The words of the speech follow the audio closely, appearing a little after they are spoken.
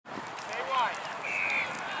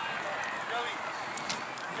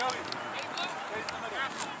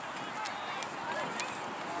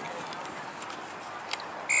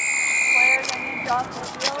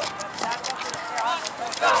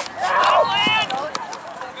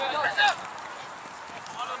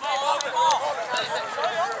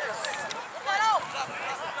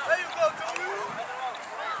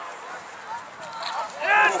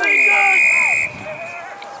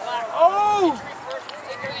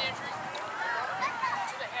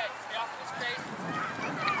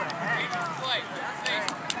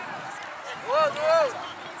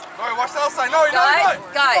side. No, you're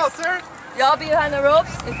not. Guys, y'all be behind the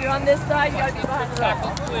ropes. If you're on this side, you gotta be behind the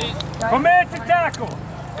ropes. Commit to tackle.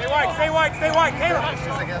 Stay wide, stay wide, stay wide. Caleb.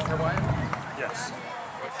 Yes.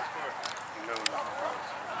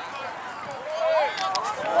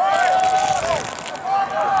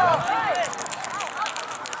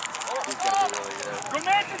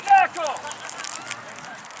 Commit to tackle.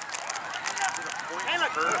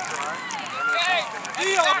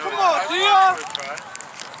 Dio, come on, Dio.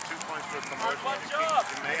 2 points for promotion.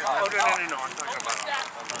 Oh, no, I'm talking about.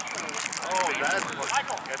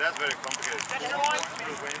 That's very complicated. 4 points for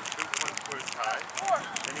the win, 2 points for a tie.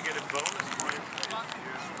 Then you get a bonus point.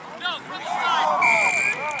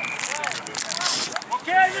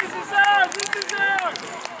 Okay, this is out. This is out.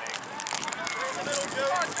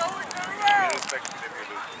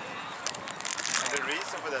 The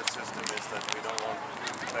reason for that system is that we don't want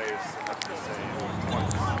players to have to say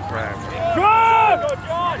once. Good! Go,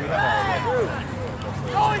 John!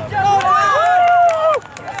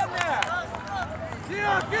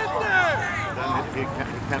 Get there! Then he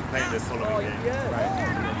can't play the following game. Right.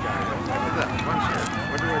 Look at that. One shot.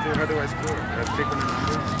 What do I do? How do I score? Click on the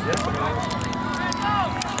numbers? Yes or no?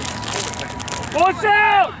 Push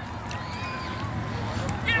out!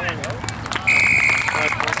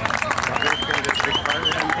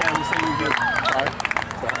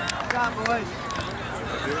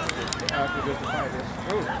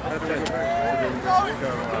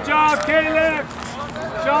 Good job, Caleb!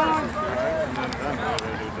 Sean!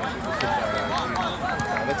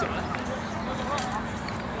 That's it.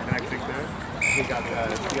 Can I click there? He got that.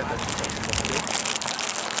 It's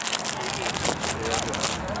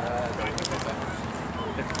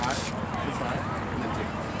fine. And then tick.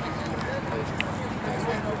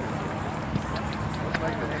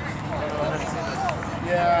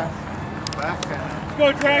 Yeah. Back. Let's go,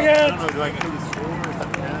 Dragons! I don't know, do I get this score?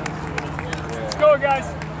 Let's go, guys!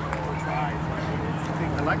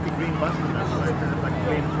 I like the green button. That's like a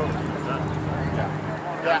green coat.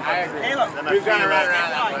 Yeah, I agree. Caleb, we've gone around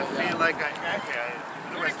that. I feel like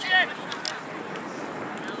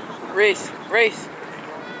Reese.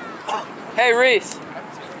 Hey, Reese.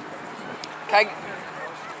 Can I...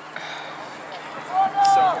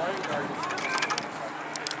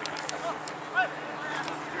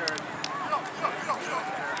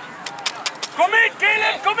 Commit,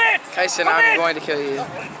 Caleb, commit! Tyson, I'm going to kill you.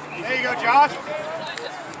 There you go, Josh.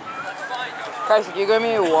 Tyson, can you give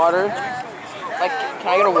me a water? Like, can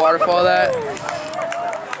I get a waterfall of that?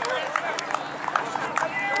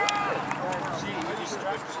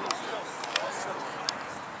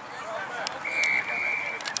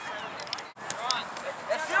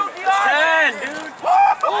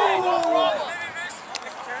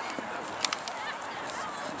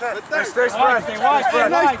 Stay spread.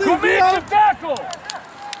 Commit to tackle!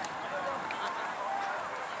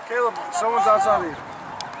 Caleb, someone's outside of you.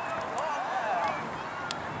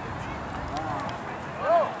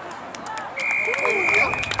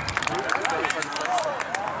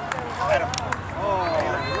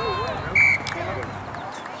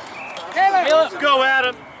 Let's go,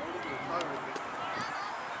 Adam.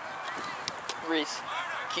 Reese,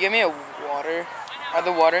 can you give me a water?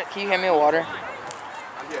 Can you hand me a water?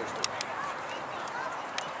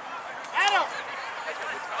 Adam!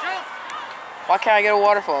 Why can't I get a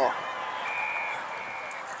waterfall?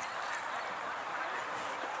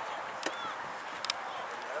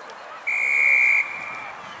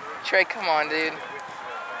 Trey, come on, dude.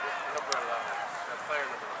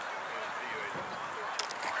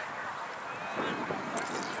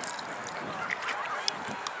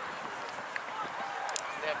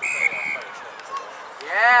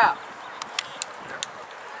 Yeah!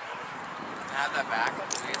 Have that back,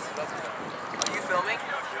 please. Are you filming?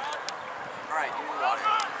 Alright, give me the water.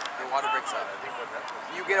 The water breaks up.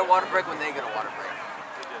 You get a water break when they get a water break.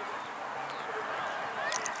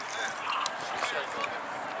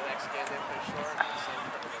 the next game they play short.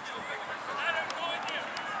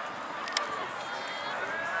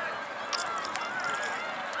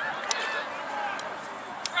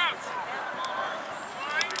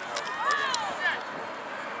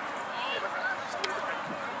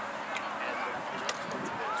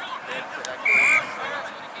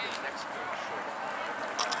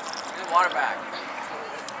 Water back.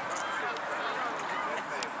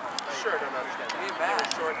 Sure, I don't understand. We need back.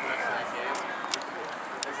 Short the next game.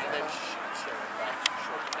 And then she said back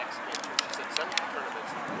short the next game. She said some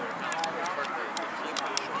tournaments they're not part of the team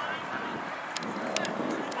is short.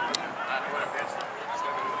 Whatever. That's not okay,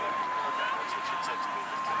 that's what she said to me.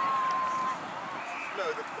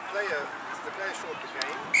 No, the player short the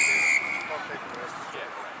game, and then can't play for the rest of the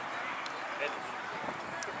game. And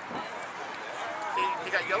he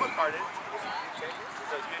got yellow carded.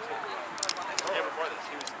 Yeah, before this,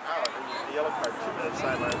 he was out. And the yellow card, 2 minutes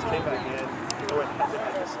sidelines, came back in. I went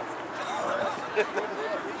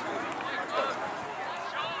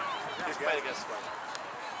he's playing against Sweat.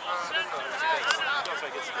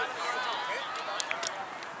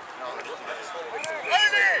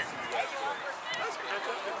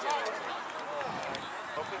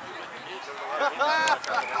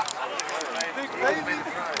 Big baby.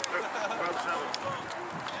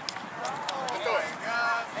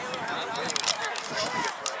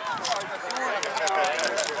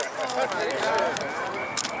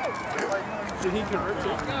 Did he convert to?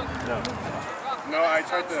 No. No, he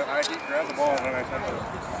grabbed the ball and then I tried to.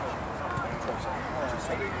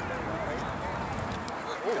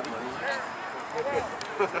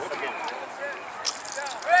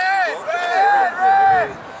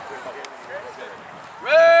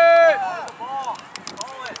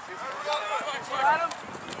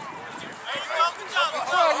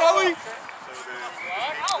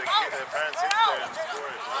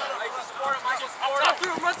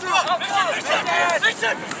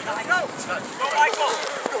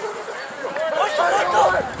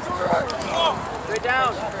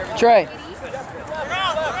 Trey.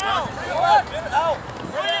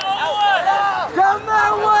 Come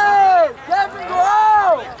that way! Kevin, go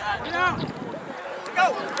out! Go!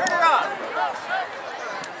 Turn it on!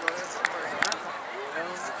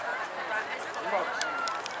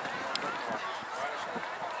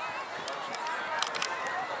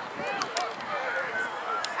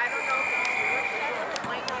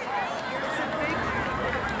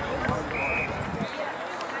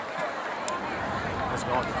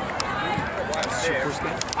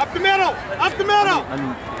 Up the middle! Up the middle!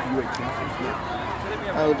 I'm U18 CD.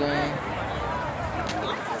 Oh, dang.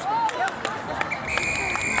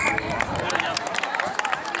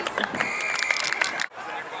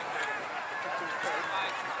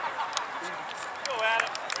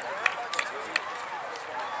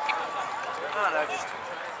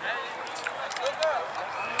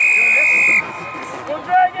 Go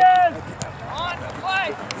Dragons! On, play!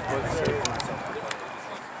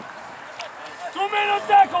 2 minute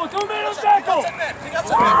tackle! 2 minute tackle!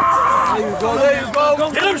 There you go.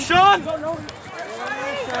 Get him, Sean!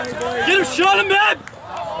 Get him, Sean, in bed!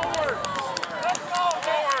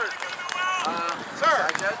 Sir!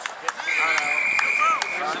 Judge?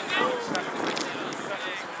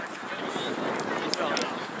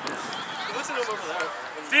 Listen to him over there.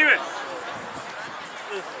 Steven!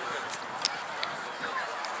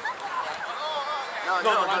 No, the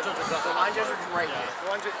line judge is right here.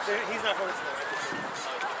 He's not going to the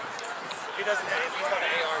He doesn't have he's got an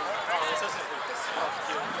AR. Oh, this isn't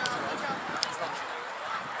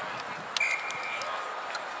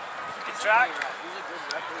Good track.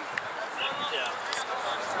 Yeah.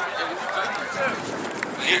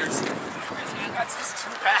 Years. That's just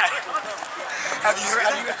too bad. Have you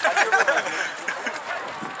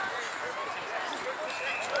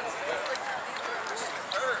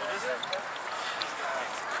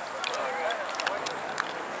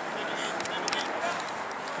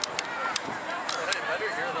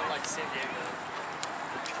San Diego.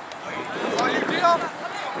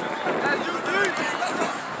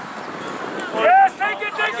 Yes, take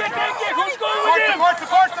it! Who's going with him?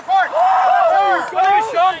 Support! Go,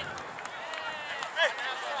 Sean!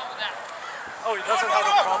 Oh, he doesn't have a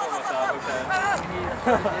problem with that, okay.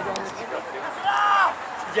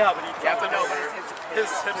 Yeah, but you have to know, his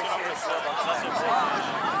hips are not going to slip. That's what I'm saying.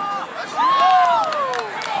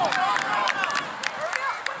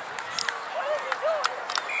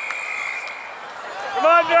 Come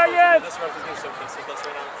on, Dragons! This ref is going to so pissed with us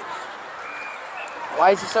right now. Why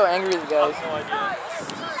is he so angry with the I guys? have no idea.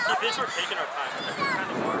 He thinks we're taking our time. I think we kind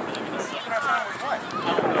of are, but I mean, it's Taking our time with what? I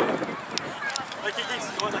don't know. Like, he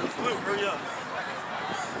keeps going like, Blue, hurry up.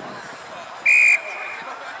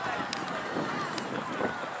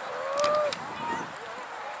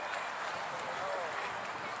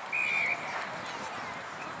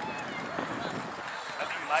 I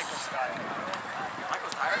think Michael's tired.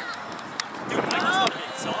 Michael's tired? Dude, Michael's going to be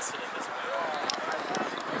exhausted at this point.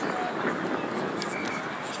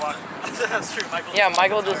 That's true, Michael. Yeah,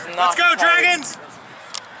 Michael does not. Let's go, tired. Dragons!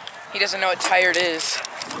 He doesn't know what tired is.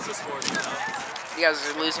 What's the score? You guys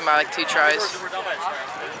are losing by like 2 tries. We're down by a try.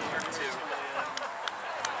 2.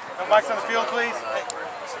 Come back on the field, please.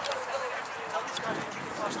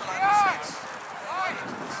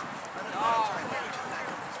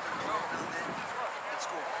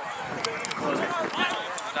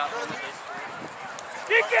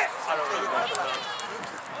 Kick it! I don't really know.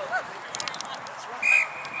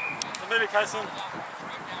 So maybe Kyson.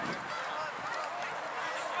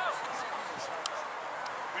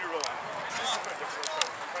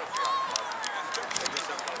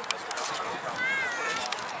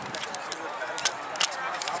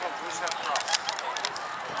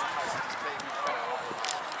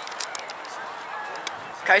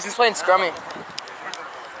 Tyson's playing scrummy.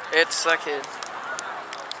 It's that kid.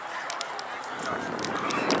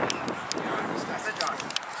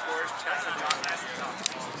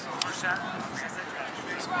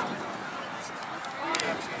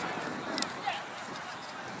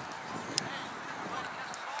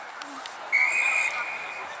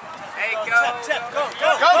 Hey, go! Go,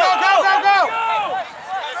 go, go, go, go!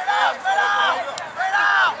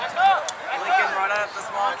 Lincoln, run up the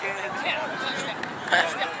small kid.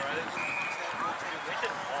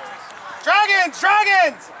 Dragons!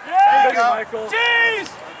 Dragons! There you go. Michael. Jeez!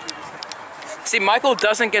 See, Michael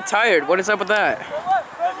doesn't get tired. What is up with that?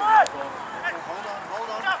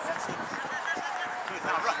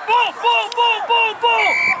 Boom, boom, boom, boom,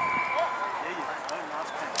 boom!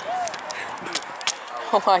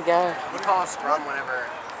 Oh my god. We call a scrum whenever.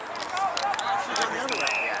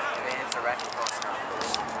 Yeah, they hit the ref, we call a scrum.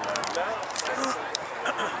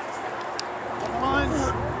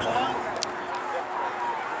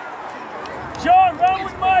 John, run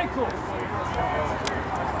with Michael!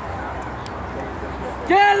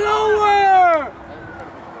 Get lower!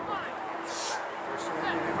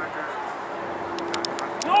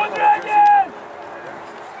 Go, Dragon!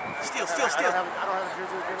 Steal, steal, steal.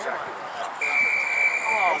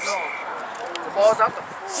 The ball's out the.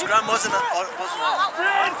 Scrum wasn't on.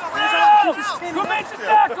 Commit to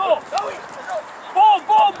tackle! Ball,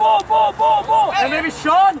 ball, ball, ball, ball, ball! And maybe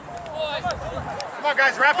Sean? Come on,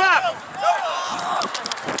 guys, wrap up!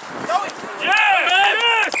 Yeah, man!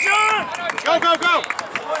 Yes, Sean! Go, go, go!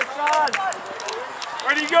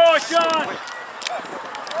 Where'd he go, Sean?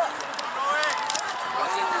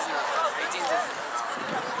 18-0.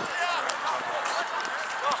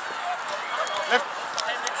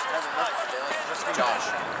 Josh.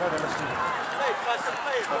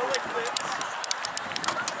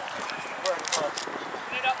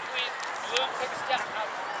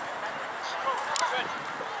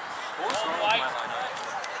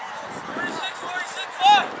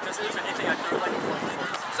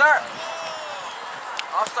 Sir!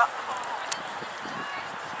 I'll stop.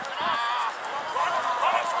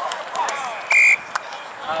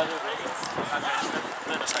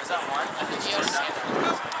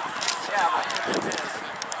 Yeah, but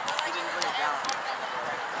he didn't bring it down.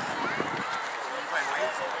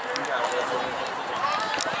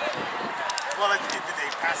 Well, did they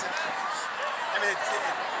pass it? I mean,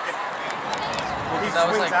 when he That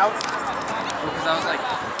was swings like- out. Because I was like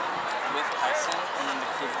with Tyson, and then the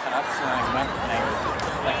kid cut up, so I went and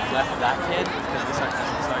I left that kid because we started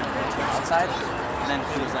going to the outside, and then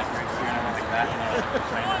he was like right here, and I went like that, and I was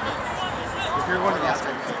like right there. If you're one of the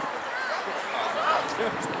outside.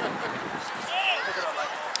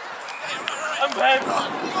 I'm bad.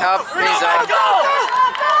 Up, he's up.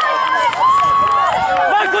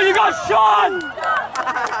 Michael, you got Sean!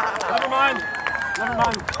 Never mind. Never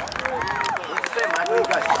mind. What did you say, Michael? You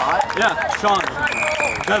got shot? Yeah, Sean.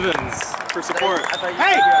 Bevins for support.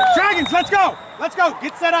 Hey, Dragons, let's go! Let's go,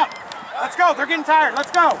 get set up! Let's go, they're getting tired,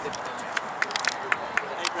 let's go!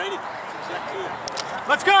 Hey, Brady.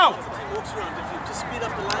 Let's go! Walks around. If you just speed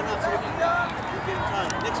up the line out so you're getting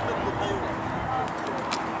tired. Next minute we'll play over.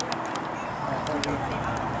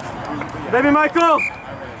 Baby Michael!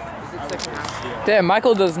 Damn,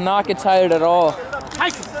 Michael does not get tired at all.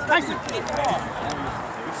 Tyson, Tyson!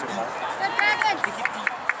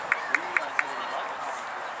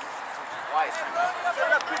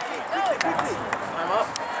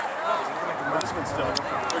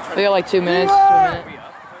 We got like 2 minutes. 2 minutes.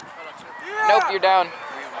 Nope, you're down. I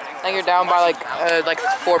think you're down by like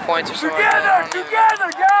 4 points or something. Together,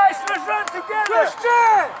 together, guys! Let's run together!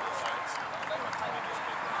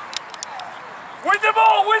 With the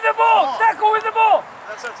ball, with the ball! Tackle with the ball!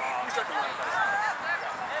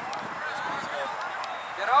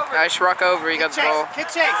 Nice rock over, you got the ball. Kid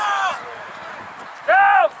chase!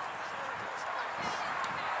 Out!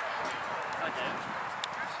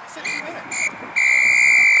 He said 2 minutes.